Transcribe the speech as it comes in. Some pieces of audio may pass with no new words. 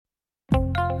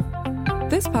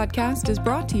This podcast is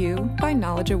brought to you by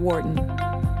Knowledge at Wharton.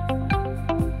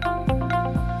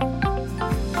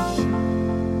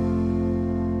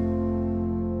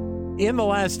 In the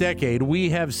last decade, we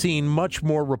have seen much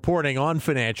more reporting on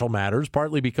financial matters,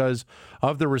 partly because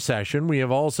of the recession. We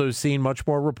have also seen much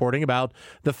more reporting about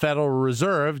the Federal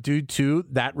Reserve due to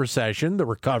that recession, the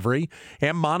recovery,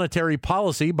 and monetary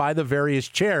policy by the various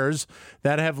chairs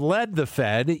that have led the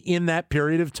Fed in that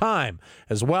period of time,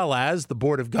 as well as the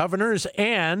Board of Governors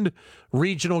and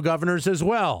regional governors as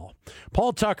well.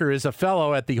 Paul Tucker is a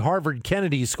fellow at the Harvard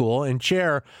Kennedy School and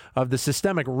chair of the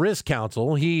Systemic Risk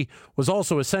Council. He was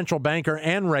also a central banker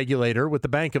and regulator with the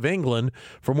Bank of England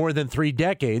for more than 3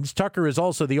 decades. Tucker is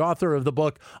also the author of the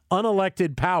book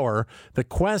Unelected Power: The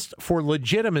Quest for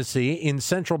Legitimacy in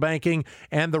Central Banking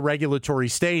and the Regulatory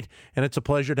State. And it's a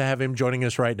pleasure to have him joining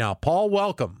us right now. Paul,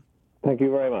 welcome. Thank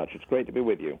you very much. It's great to be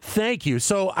with you. Thank you.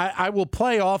 So I will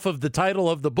play off of the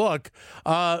title of the book.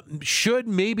 Should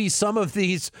maybe some of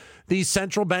these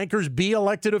central bankers be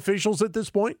elected officials at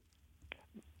this point?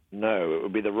 No, it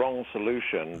would be the wrong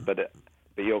solution, but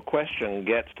your question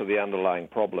gets to the underlying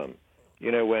problem.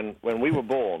 You know, when we were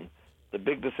born, the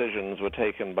big decisions were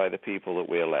taken by the people that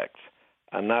we elect.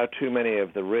 And now too many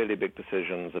of the really big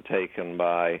decisions are taken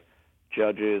by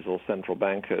judges or central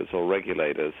bankers or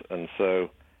regulators. And so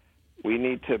we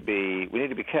need to be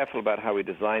careful about how we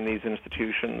design these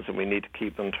institutions, and we need to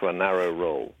keep them to a narrow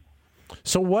role.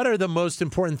 So what are the most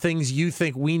important things you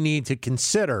think we need to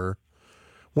consider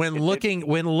when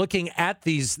looking at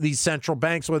these central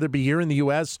banks, whether it be here in the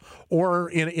U.S. or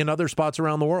in other spots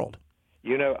around the world?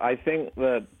 You know, I think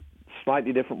that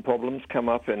slightly different problems come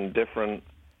up in different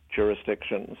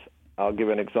jurisdictions. I'll give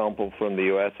an example from the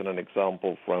U.S. and an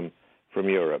example from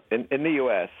Europe. In the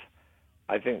U.S.,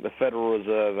 I think the Federal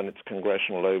Reserve and its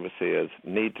congressional overseers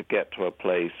need to get to a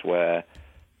place where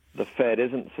the Fed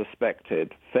isn't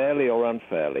suspected, fairly or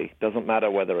unfairly, doesn't matter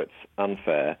whether it's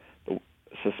unfair, but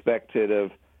suspected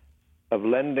of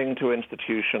lending to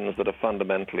institutions that are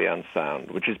fundamentally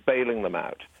unsound, which is bailing them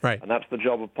out. Right. And that's the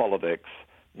job of politics,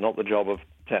 not the job of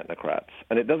technocrats.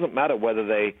 And it doesn't matter whether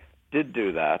they did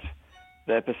do that.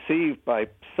 They're perceived by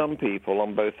some people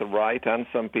on both the right and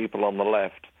some people on the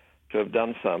left to have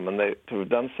done so,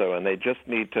 and they just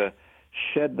need to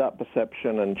shed that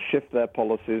perception and shift their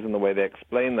policies and the way they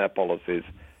explain their policies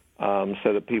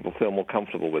so that people feel more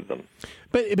comfortable with them.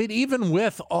 But even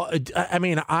with,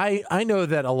 I know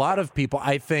that a lot of people,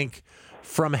 I think,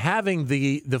 from having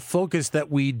the focus that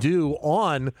we do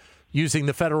on using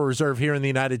the Federal Reserve here in the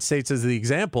United States as the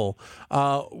example,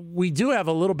 we do have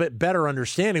a little bit better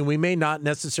understanding. We may not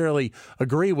necessarily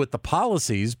agree with the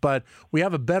policies, but we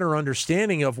have a better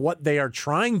understanding of what they are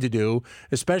trying to do,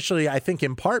 especially, I think,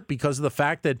 in part because of the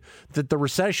fact that the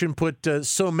recession put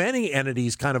so many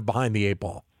entities kind of behind the 8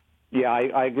 ball. Yeah,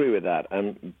 I agree with that.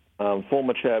 And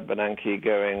former Chair Bernanke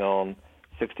going on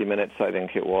 60 Minutes, I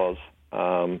think it was,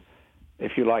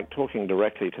 if you like, talking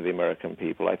directly to the American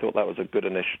people. I thought that was a good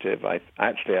initiative. I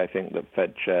think that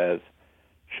Fed chairs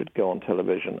should go on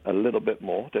television a little bit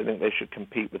more. I don't think they should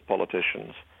compete with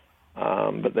politicians,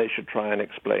 but they should try and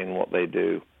explain what they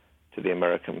do to the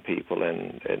American people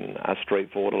in as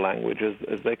straightforward a language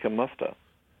as they can muster.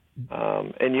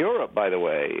 In Europe, by the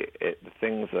way,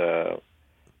 things are,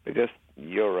 because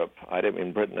Europe, I don't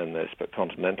mean Britain in this, but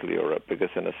continental Europe, because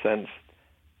in a sense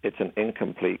it's an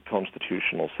incomplete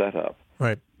constitutional setup.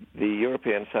 Right. The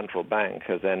European Central Bank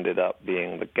has ended up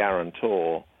being the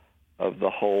guarantor of the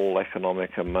whole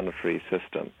economic and monetary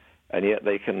system, and yet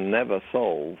they can never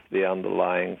solve the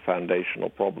underlying foundational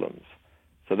problems.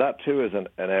 So that, too, is an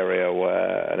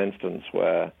instance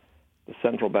where the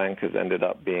central bank has ended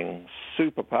up being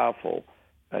super powerful,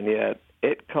 and yet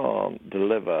it can't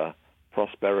deliver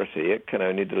prosperity. It can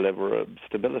only deliver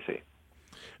stability.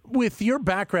 With your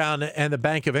background and the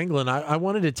Bank of England, I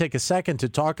wanted to take a second to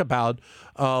talk about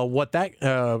what that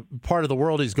part of the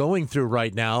world is going through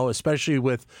right now, especially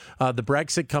with the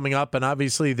Brexit coming up and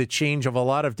obviously the change of a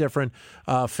lot of different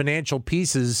financial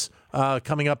pieces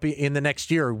coming up in the next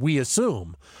year, we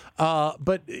assume.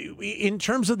 But in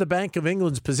terms of the Bank of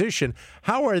England's position,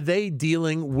 how are they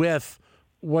dealing with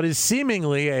what is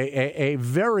seemingly a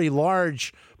very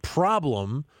large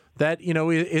problem that,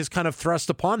 is kind of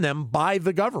thrust upon them by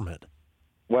the government?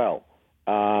 Well,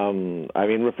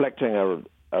 reflecting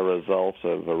a result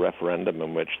of a referendum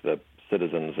in which the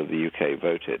citizens of the UK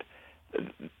voted,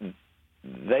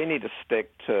 they need to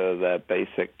stick to their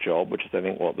basic job, which is, I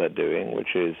think, what they're doing,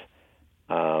 which is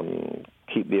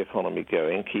keep the economy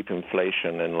going, keep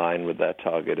inflation in line with their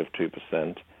target of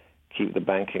 2%, keep the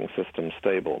banking system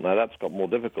stable. Now, that's got more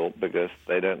difficult because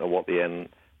they don't know what the end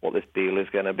what this deal is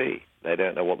going to be. They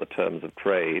don't know what the terms of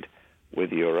trade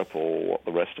with Europe or what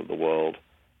the rest of the world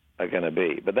are going to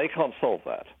be. But they can't solve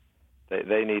that.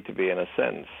 They need to be, in a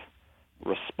sense,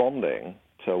 responding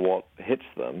to what hits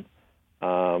them.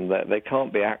 That they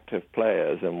can't be active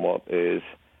players in what is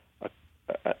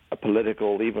a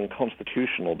political, even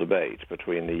constitutional debate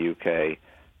between the UK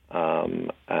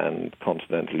and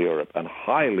continental Europe, and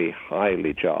highly,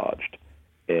 highly charged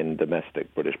in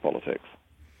domestic British politics.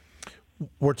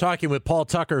 We're talking with Paul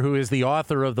Tucker, who is the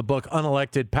author of the book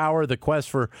Unelected Power, The Quest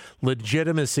for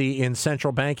Legitimacy in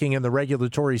Central Banking and the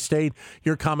Regulatory State.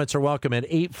 Your comments are welcome at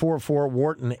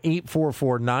 844-WHARTON,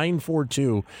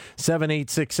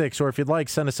 844-942-7866. Or if you'd like,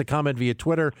 send us a comment via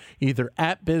Twitter, either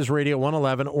at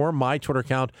BizRadio111 or my Twitter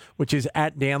account, which is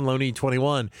at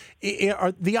DanLoney21.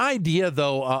 The idea,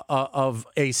 though, of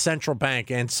a central bank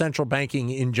and central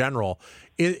banking in general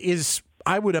is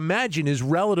I would imagine, is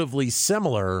relatively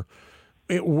similar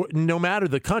no matter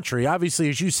the country. Obviously,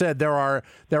 as you said, there are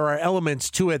elements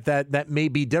to it that may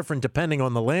be different depending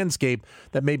on the landscape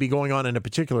that may be going on in a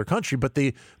particular country, but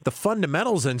the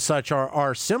fundamentals and such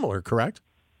are similar, correct?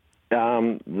 They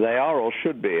are, or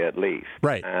should be, at least.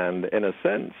 Right. And in a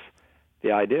sense,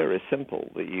 the idea is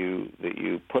simple, that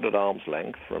you put at arm's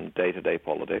length from day-to-day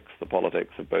politics, the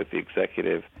politics of both the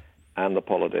executive and the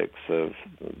politics of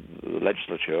the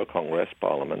legislature, Congress,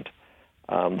 Parliament,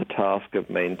 the task of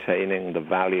maintaining the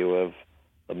value of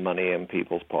the money in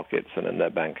people's pockets and in their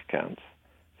bank accounts.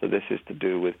 So this is to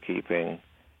do with keeping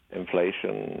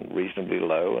inflation reasonably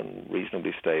low and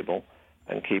reasonably stable,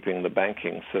 and keeping the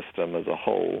banking system as a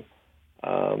whole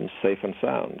safe and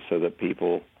sound, so that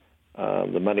people,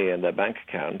 the money in their bank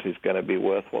account is going to be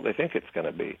worth what they think it's going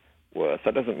to be worth.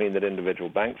 That doesn't mean that individual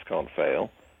banks can't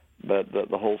fail, but that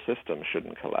the whole system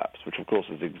shouldn't collapse, which of course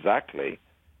is exactly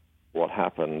what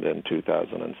happened in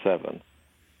 2007.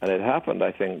 And it happened,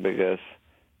 I think, because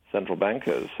central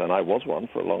bankers, and I was one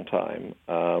for a long time,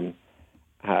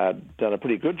 had done a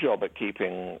pretty good job at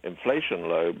keeping inflation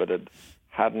low, but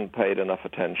hadn't paid enough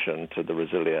attention to the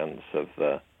resilience of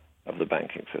the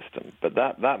banking system. But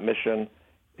that mission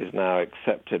is now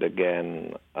accepted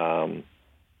again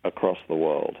across the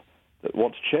world. That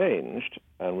what's changed,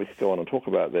 and we could go on and talk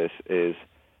about this, is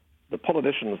the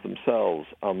politicians themselves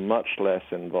are much less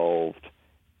involved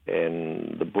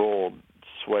in the broad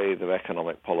swathe of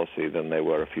economic policy than they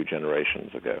were a few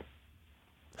generations ago.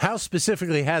 How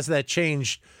specifically has that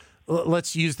changed?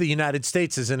 Let's use the United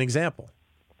States as an example.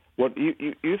 What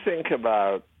you think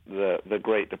about the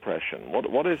Great Depression.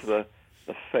 What is the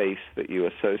face that you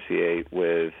associate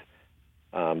with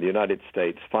the United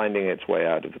States finding its way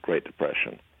out of the Great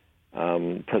Depression?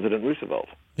 President Roosevelt.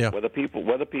 Yeah. Whether people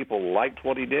liked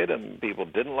what he did and people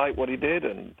didn't like what he did,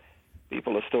 and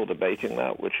people are still debating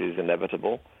that, which is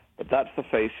inevitable, but that's the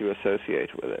face you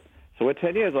associate with it. So we're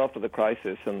 10 years after the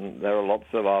crisis, and there are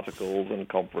lots of articles and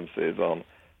conferences on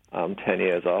 10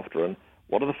 years after, and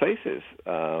what are the faces?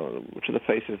 Which are the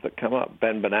faces that come up?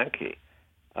 Ben Bernanke,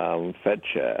 Fed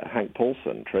Chair, Hank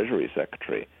Paulson, Treasury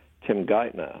Secretary, Tim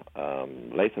Geithner,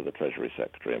 later the Treasury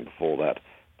Secretary, and before that,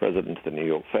 President of the New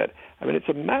York Fed. I mean, it's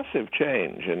a massive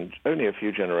change in only a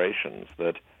few generations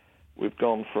that we've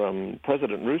gone from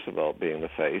President Roosevelt being the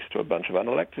face to a bunch of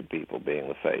unelected people being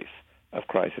the face of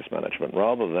crisis management,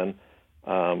 rather than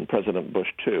President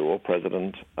Bush II or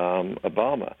President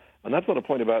Obama. And that's not a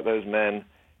point about those men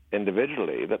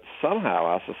individually, that somehow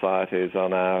our societies are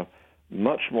now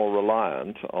much more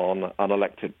reliant on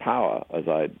unelected power, as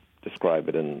I describe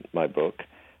it in my book,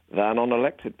 than on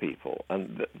elected people.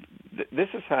 And this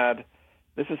has had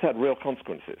real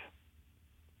consequences.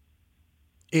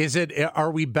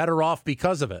 Are we better off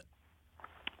because of it?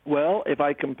 Well, if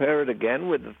I compare it again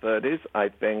with the 30s, I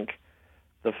think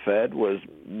the Fed was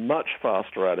much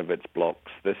faster out of its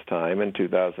blocks this time in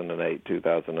 2008,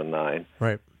 2009,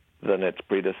 right, than its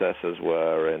predecessors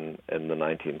were in the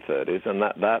 1930s. And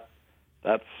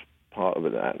that's part of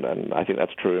it. And I think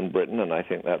that's true in Britain, and I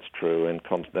think that's true in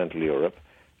continental Europe.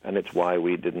 And it's why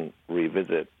we didn't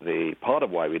revisit the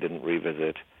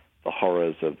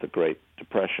horrors of the Great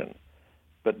Depression.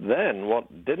 But then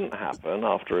what didn't happen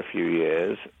after a few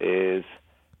years is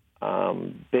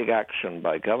big action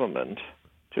by government.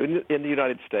 In the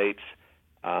United States,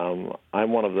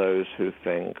 I'm one of those who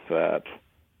think that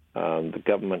the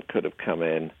government could have come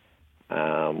in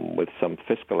with some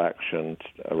fiscal action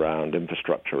around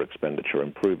infrastructure expenditure,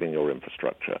 improving your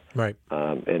infrastructure, right,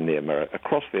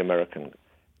 across the American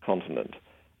continent.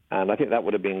 And I think that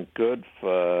would have been good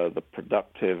for the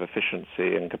productive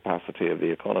efficiency and capacity of the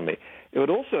economy. It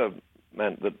would also have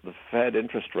meant that the Fed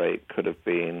interest rate could have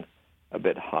been a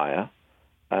bit higher,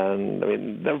 And I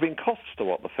mean, there have been costs to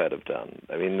what the Fed have done.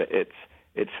 I mean,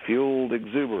 it's fueled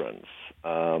exuberance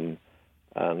and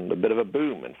a bit of a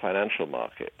boom in financial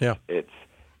markets. Yeah. It's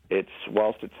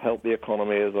whilst it's helped the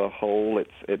economy as a whole,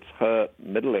 it's hurt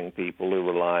middling people who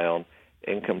rely on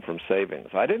income from savings.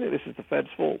 I don't think this is the Fed's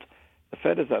fault. The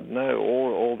Fed has had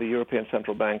or the European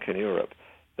Central Bank in Europe.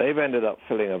 They've ended up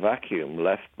filling a vacuum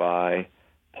left by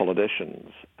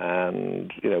politicians.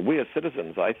 And, we as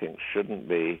citizens, I think, shouldn't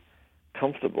be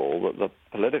comfortable that the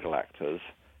political actors,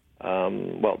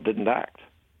 didn't act.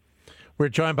 We're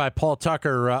joined by Paul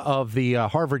Tucker of the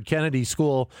Harvard Kennedy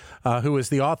School, who is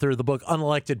the author of the book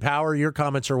Unelected Power. Your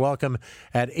comments are welcome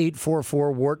at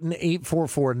 844-WHARTON,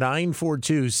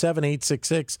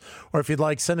 844-942-7866. Or if you'd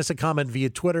like, send us a comment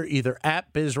via Twitter, either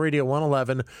at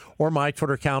BizRadio111 or my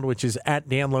Twitter account, which is at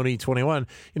DanLoney21.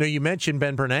 You mentioned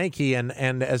Ben Bernanke,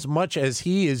 and as much as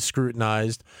he is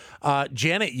scrutinized,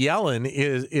 Janet Yellen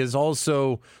is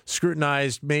also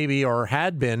scrutinized, maybe, or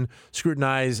had been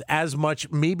scrutinized as much,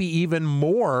 maybe even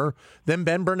more than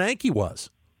Ben Bernanke was.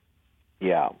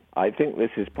 Yeah, I think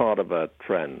this is part of a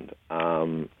trend.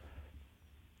 I'm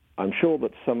sure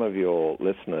that some of your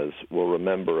listeners will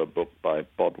remember a book by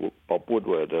Bob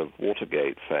Woodward of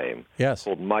Watergate fame, yes,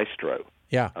 called Maestro,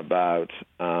 about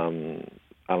Alan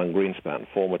Greenspan,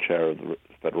 former chair of the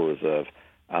Federal Reserve,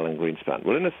 Alan Greenspan.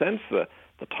 Well, in a sense, the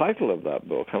title of that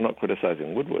book, I'm not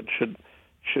criticizing Woodward, should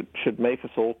make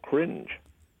us all cringe.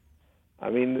 I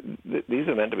mean, these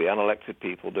are meant to be unelected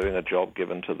people doing a job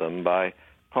given to them by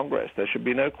Congress. There should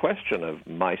be no question of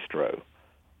Maestro.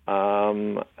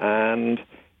 And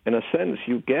in a sense,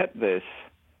 you get this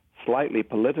slightly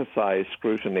politicized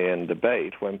scrutiny and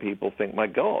debate when people think, my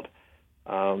God,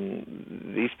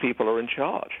 these people are in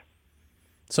charge.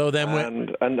 So then,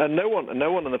 and no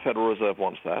one in the Federal Reserve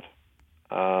wants that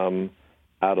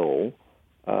at all.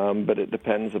 But it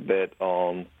depends a bit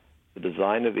on the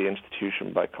design of the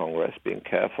institution by Congress, being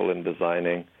careful in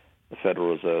designing the Federal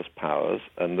Reserve's powers,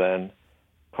 and then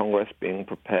Congress being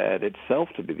prepared itself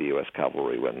to be the U.S.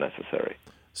 cavalry when necessary.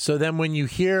 So then when you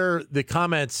hear the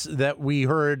comments that we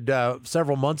heard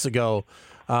several months ago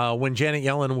when Janet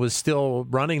Yellen was still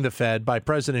running the Fed by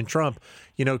President Trump,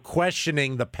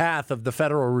 questioning the path of the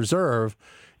Federal Reserve,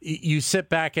 you sit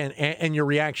back and your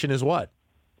reaction is what?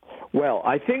 Well,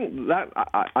 I think that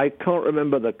I can't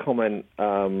remember the comment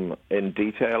in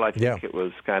detail. I think it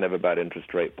was kind of about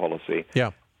interest rate policy.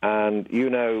 Yeah. And,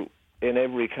 in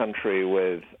every country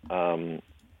with an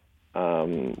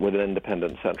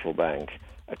independent central bank,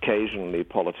 occasionally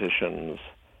politicians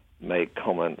make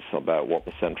comments about what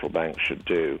the central bank should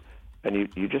do. And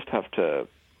you just have to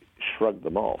shrug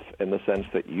them off in the sense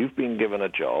that you've been given a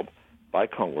job by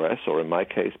Congress, or in my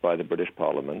case, by the British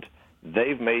Parliament.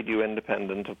 They've made you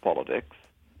independent of politics.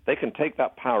 They can take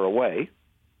that power away,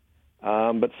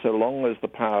 but so long as the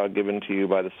power given to you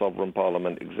by the sovereign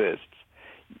parliament exists,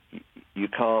 you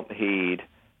can't heed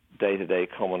day-to-day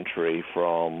commentary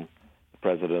from the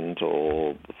president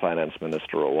or the finance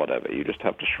minister or whatever. You just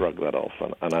have to shrug that off,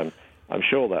 and I'm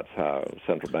sure that's how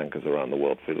central bankers around the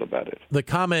world feel about it. The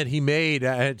comment he made,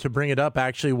 to bring it up,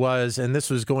 actually was, and this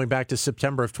was going back to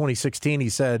September of 2016, he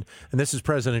said, and this is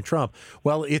President Trump,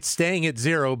 well, it's staying at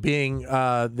zero, being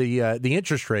the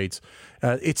interest rates.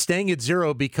 It's staying at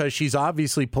zero because she's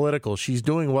obviously political. She's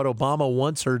doing what Obama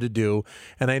wants her to do,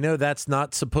 and I know that's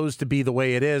not supposed to be the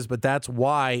way it is, but that's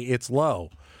why it's low.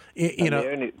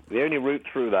 The only route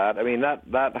through that, I mean,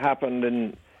 that happened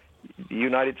in... The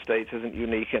United States isn't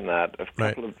unique in that. A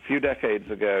few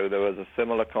decades ago, there was a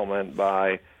similar comment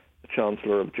by the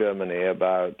Chancellor of Germany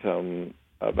about the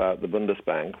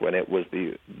Bundesbank when it was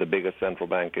the biggest central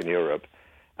bank in Europe.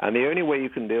 And the only way you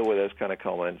can deal with those kind of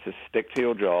comments is stick to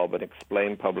your job and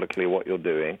explain publicly what you're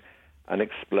doing, and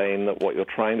explain that what you're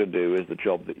trying to do is the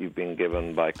job that you've been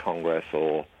given by Congress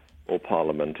or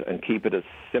Parliament, and keep it as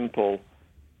simple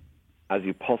as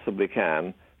you possibly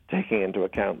can, taking into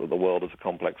account that the world is a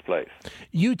complex place.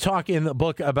 You talk in the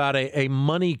book about a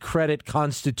money credit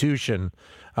constitution,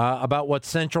 about what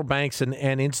central banks and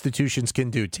institutions can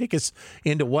do. Take us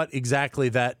into what exactly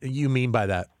that you mean by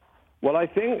that. Well, I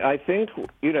think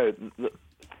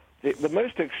the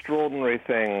most extraordinary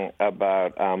thing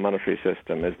about our monetary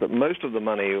system is that most of the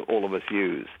money all of us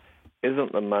use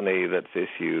isn't the money that's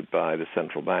issued by the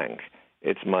central bank.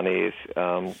 It's money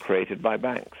created by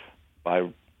banks, by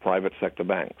private sector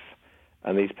banks.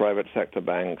 And these private sector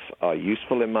banks are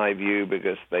useful, in my view,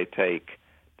 because they take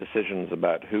decisions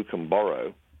about who can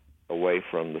borrow away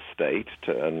from the state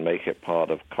and make it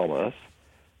part of commerce.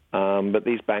 But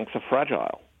these banks are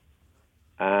fragile.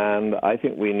 And I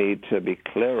think we need to be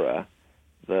clearer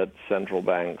that central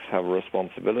banks have a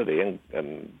responsibility,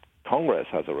 and Congress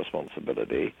has a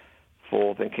responsibility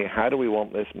for thinking, how do we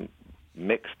want this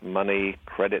mixed money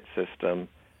credit system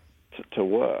to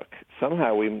work?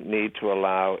 Somehow we need to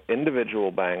allow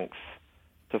individual banks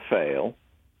to fail,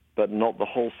 but not the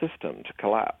whole system to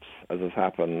collapse, as has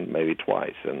happened maybe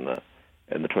twice in the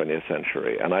 20th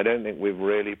century. And I don't think we've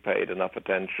really paid enough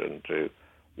attention to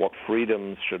what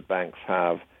freedoms should banks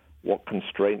have, what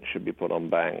constraints should be put on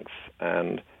banks,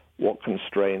 and what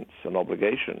constraints and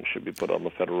obligations should be put on the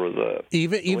Federal Reserve.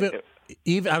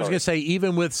 I was going to say,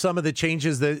 even with some of the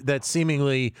changes that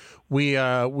seemingly we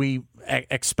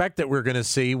expect that we're going to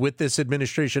see with this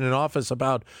administration in office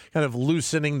about kind of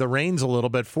loosening the reins a little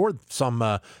bit for some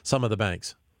of the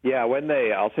banks. Yeah,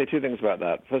 I'll say two things about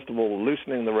that. First of all,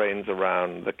 loosening the reins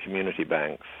around the community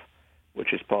banks,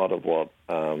 which is part of what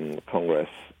Congress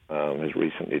has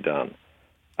recently done,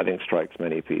 I think strikes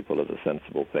many people as a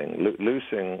sensible thing.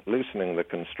 Loosening the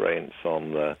constraints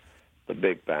on the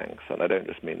big banks, and I don't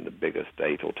just mean the biggest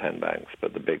 8 or 10 banks,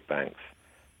 but the big banks.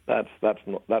 That's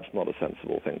not a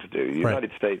sensible thing to do. The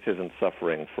United States isn't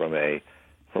suffering from a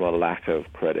lack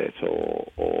of credit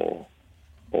or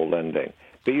lending.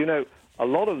 But a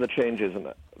lot of the changes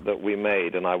that we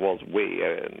made, and we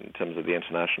in terms of the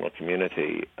international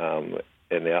community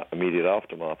in the immediate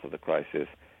aftermath of the crisis,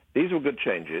 these were good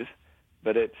changes.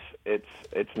 But it's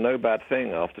no bad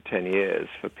thing after 10 years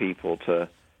for people to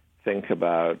think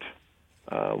about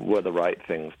were the right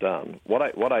things done.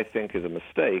 What I think is a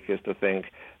mistake is to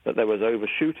think that there was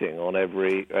overshooting on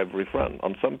every front.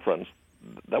 On some fronts,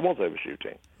 there was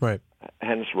overshooting. Right.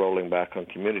 Hence, rolling back on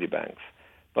community banks.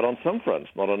 But on some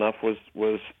fronts, not enough was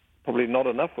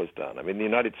done. I mean, the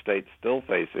United States still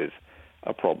faces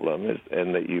a problem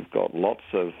in that you've got lots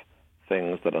of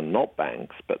things that are not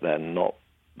banks, but they're not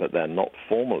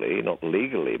formally, not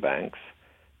legally banks.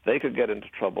 They could get into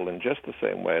trouble in just the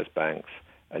same way as banks,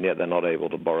 and yet they're not able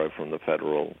to borrow from the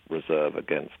Federal Reserve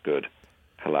against good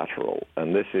collateral.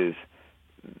 And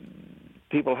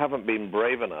people haven't been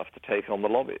brave enough to take on the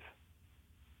lobbies.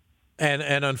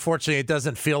 And unfortunately, it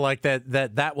doesn't feel like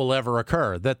that will ever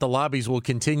occur, that the lobbies will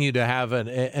continue to have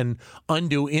an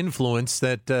undue influence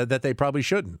that they probably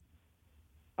shouldn't.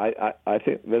 I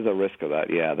think there's a risk of that.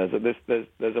 Yeah,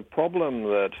 there's a problem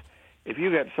that if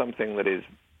you get something that is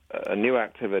a new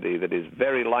activity that is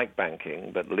very like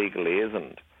banking but legally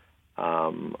isn't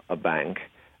a bank,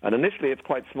 and initially it's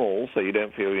quite small, so you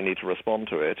don't feel you need to respond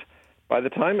to it. By the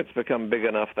time it's become big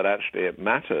enough that actually it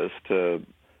matters to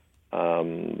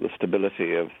the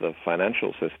stability of the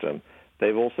financial system,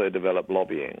 they've also developed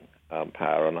lobbying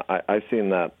power, and I've seen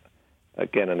that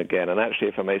again and again. And actually,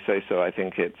 if I may say so, I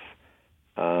think it's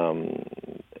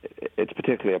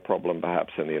particularly a problem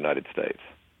perhaps in the United States.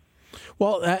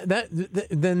 Well,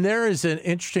 then there is an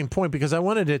interesting point, because I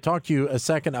wanted to talk to you a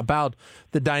second about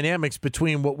the dynamics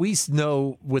between what we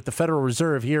know with the Federal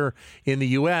Reserve here in the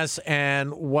U.S.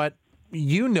 and what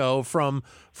you know from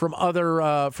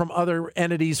other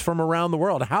entities from around the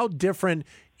world. How different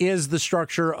is the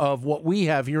structure of what we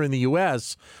have here in the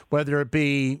U.S., whether it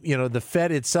be the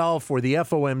Fed itself or the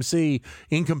FOMC,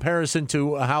 in comparison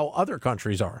to how other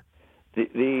countries are?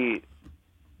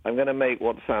 I'm going to make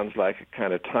what sounds like a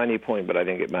kind of tiny point, but I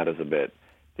think it matters a bit.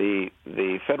 The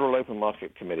Federal Open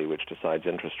Market Committee, which decides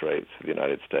interest rates for the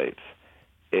United States,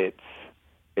 it's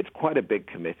quite a big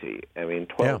committee. I mean,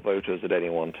 12 voters at any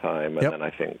one time, and then I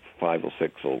think 5 or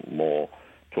 6 or more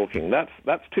talking.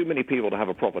 That's too many people to have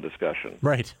a proper discussion.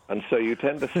 Right. And so you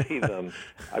tend to see them.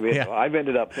 I mean, I've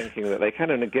ended up thinking that they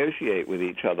kind of negotiate with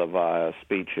each other via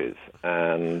speeches.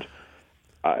 And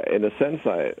in a sense,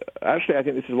 I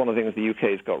think this is one of the things the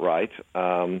UK's got right.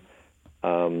 The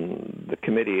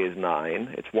committee is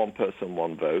 9. It's one person,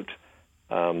 one vote.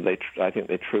 I think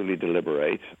they truly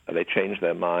deliberate. They change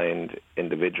their mind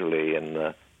individually in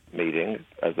the meeting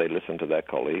as they listen to their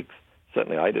colleagues.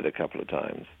 Certainly I did a couple of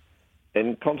times.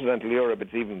 In continental Europe,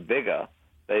 it's even bigger.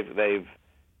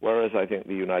 Whereas I think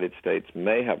the United States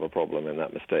may have a problem in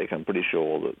that mistake, I'm pretty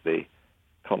sure that the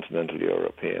continental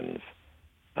Europeans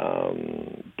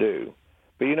do.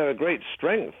 But, a great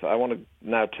strength, I want to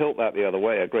now tilt that the other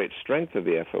way, a great strength of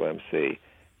the FOMC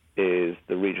is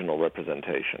the regional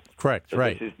representation. Correct, so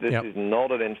right. This is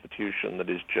not an institution that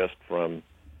is just from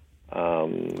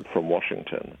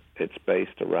Washington. It's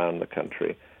based around the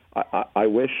country. I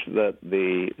wish that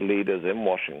the leaders in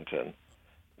Washington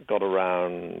got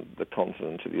around the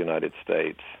continent of the United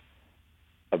States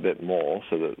a bit more,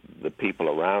 so that the people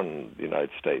around the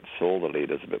United States saw the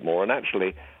leaders a bit more. And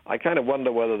actually, I kind of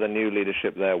wonder whether the new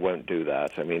leadership there won't do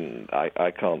that. I mean,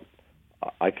 I can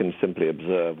simply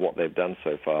observe what they've done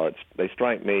so far. They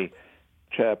strike me,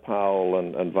 Chair Powell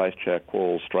and Vice Chair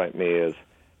Qualls strike me as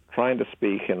trying to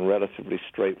speak in relatively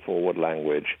straightforward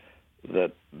language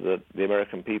that the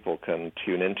American people can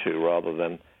tune into rather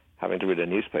than having to read a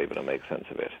newspaper to make sense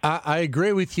of it. I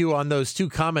agree with you on those two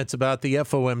comments about the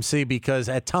FOMC, because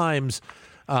at times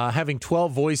having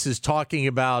 12 voices talking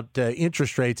about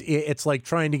interest rates, it's like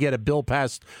trying to get a bill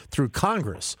passed through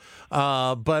Congress.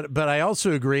 But I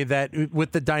also agree that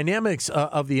with the dynamics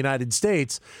of the United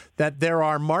States, that there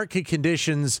are market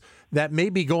conditions that may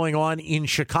be going on in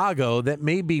Chicago that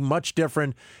may be much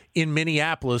different in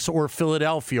Minneapolis or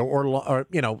Philadelphia or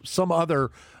some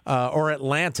other or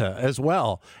Atlanta as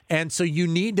well. And so you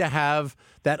need to have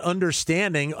that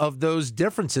understanding of those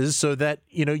differences so that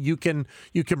you can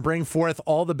bring forth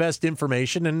all the best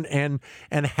information and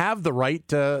have the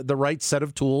right set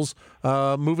of tools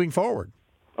moving forward.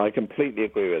 I completely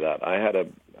agree with that. I had a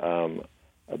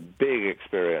big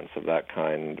experience of that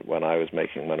kind when I was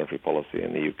making monetary policy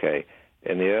in the UK.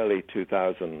 In the early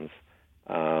 2000s,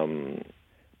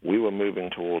 we were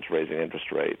moving towards raising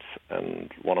interest rates,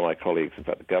 and one of my colleagues, in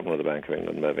fact, the governor of the Bank of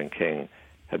England, Mervyn King,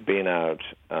 had been out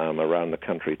around the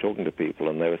country talking to people,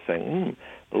 and they were saying,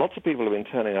 lots of people have been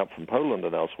turning up from Poland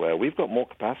and elsewhere. We've got more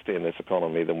capacity in this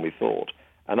economy than we thought.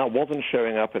 And that wasn't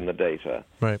showing up in the data.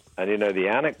 Right. And, the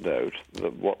anecdote,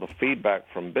 what the feedback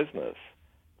from business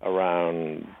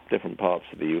around different parts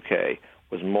of the UK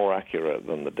was more accurate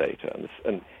than the data.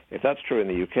 And if that's true in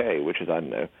the UK, which is, I don't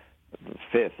know, the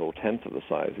fifth or 10th of the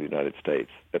size of the United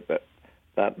States,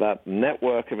 that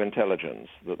network of intelligence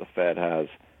that the Fed has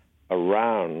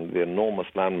around the enormous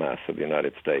landmass of the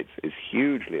United States is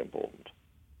hugely important.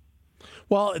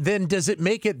 Well, then does it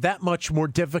make it that much more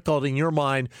difficult in your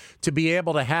mind to be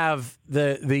able to have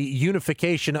the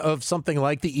unification of something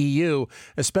like the EU,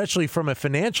 especially from a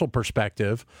financial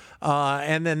perspective?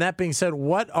 And then that being said,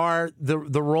 what are the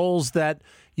roles that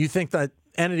you think that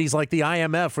entities like the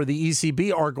IMF or the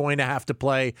ECB are going to have to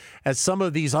play as some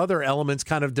of these other elements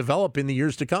kind of develop in the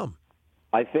years to come?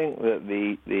 I think that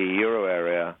the euro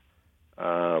area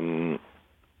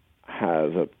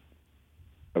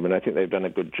I think they've done a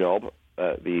good job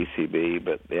at the ECB,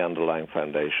 but the underlying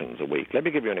foundations are weak. Let me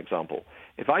give you an example.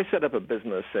 If I set up a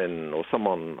business or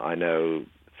someone I know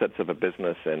sets up a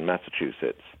business in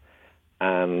Massachusetts,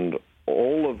 and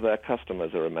all of their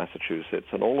customers are in Massachusetts,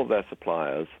 and all of their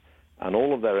suppliers, and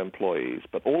all of their employees,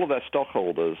 but all of their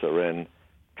stockholders are in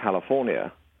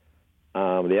California,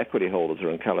 the equity holders are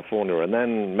in California, and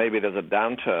then maybe there's a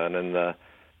downturn in the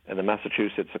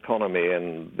Massachusetts economy,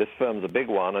 and this firm's a big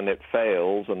one, and it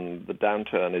fails, and the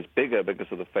downturn is bigger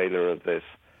because of the failure of this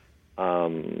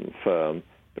firm.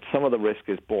 But some of the risk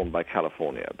is borne by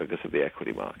California because of the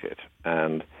equity market.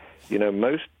 And,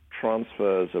 most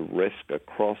transfers of risk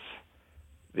across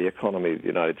the economy of the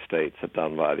United States are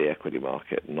done by the equity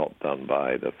market, not done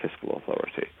by the fiscal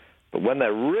authority. But when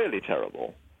they're really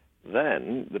terrible,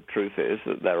 then the truth is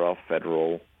that there are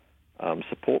federal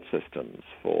support systems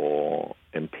for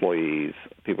employees,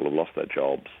 people who've lost their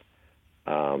jobs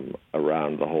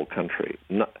around the whole country.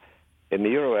 In the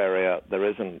euro area, there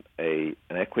isn't an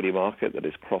equity market that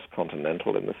is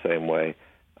cross-continental in the same way.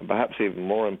 And perhaps even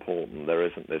more important, there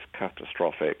isn't this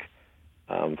catastrophic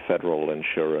federal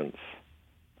insurance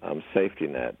safety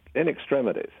net in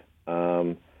extremities.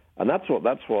 And that's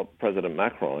what President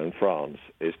Macron in France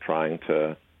is trying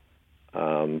to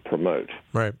promote.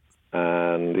 Right.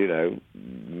 And,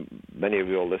 many of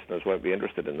your listeners won't be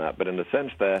interested in that, but in a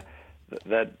sense they're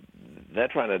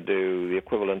trying to do the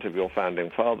equivalent of your founding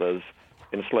fathers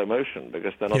in slow motion,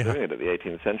 because they're not doing it at the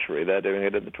 18th century. They're doing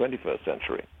it in the 21st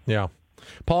century. Yeah.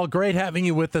 Paul, great having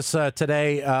you with us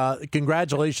today.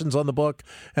 Congratulations on the book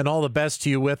and all the best to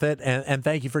you with it. And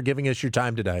thank you for giving us your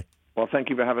time today. Well, thank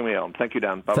you for having me on. Thank you,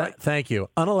 Dan. Bye-bye. Thank you.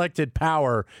 Unelected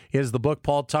Power is the book.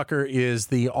 Paul Tucker is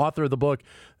the author of the book,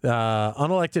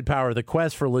 Unelected Power, The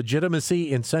Quest for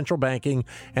Legitimacy in Central Banking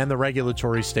and the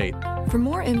Regulatory State. For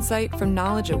more insight from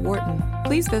Knowledge at Wharton,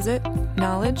 please visit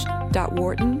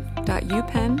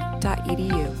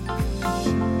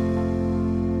knowledge.wharton.upenn.edu.